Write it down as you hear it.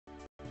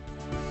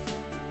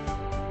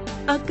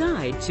A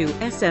guide to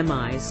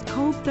SMI's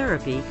cold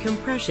therapy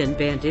compression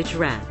bandage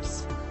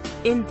wraps.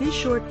 In this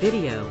short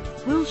video,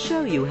 we'll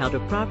show you how to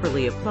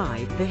properly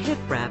apply the hip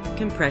wrap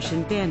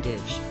compression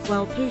bandage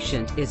while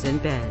patient is in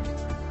bed.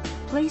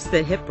 Place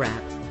the hip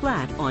wrap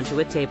flat onto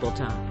a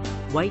tabletop,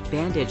 white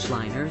bandage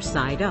liner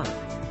side up,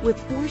 with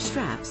 4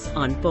 straps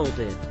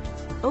unfolded.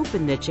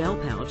 Open the gel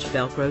pouch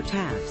Velcro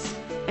tabs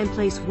and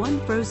place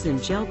 1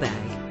 frozen gel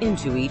bag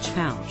into each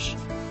pouch.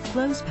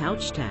 Close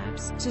pouch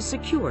tabs to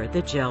secure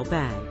the gel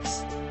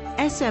bags.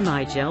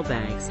 SMI gel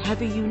bags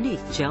have a unique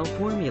gel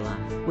formula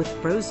with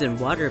frozen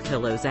water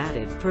pillows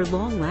added for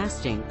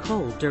long-lasting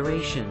cold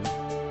duration.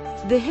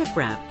 The hip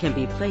wrap can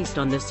be placed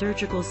on the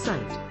surgical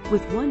site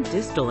with 1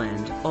 distal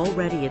end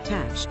already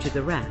attached to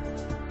the wrap.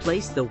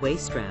 Place the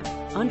waist strap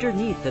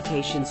underneath the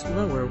patient's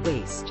lower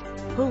waist,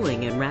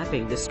 pulling and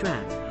wrapping the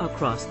strap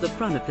across the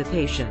front of the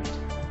patient.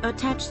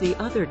 Attach the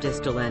other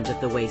distal end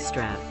of the waist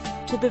strap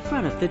to the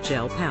front of the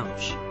gel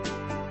pouch.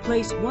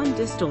 Place 1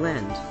 distal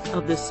end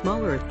of the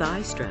smaller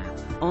thigh strap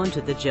onto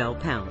the gel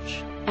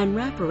pouch and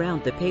wrap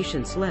around the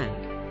patient's leg,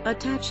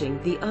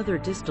 attaching the other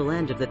distal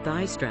end of the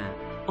thigh strap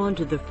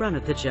onto the front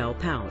of the gel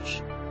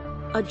pouch.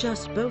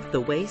 Adjust both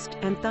the waist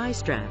and thigh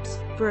straps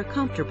for a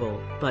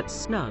comfortable but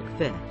snug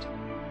fit.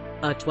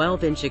 A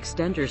 12-inch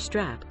extender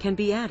strap can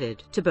be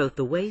added to both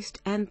the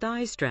waist and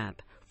thigh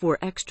strap for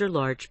extra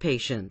large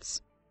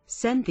patients.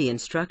 Send the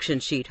instruction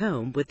sheet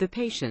home with the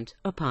patient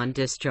upon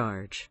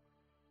discharge.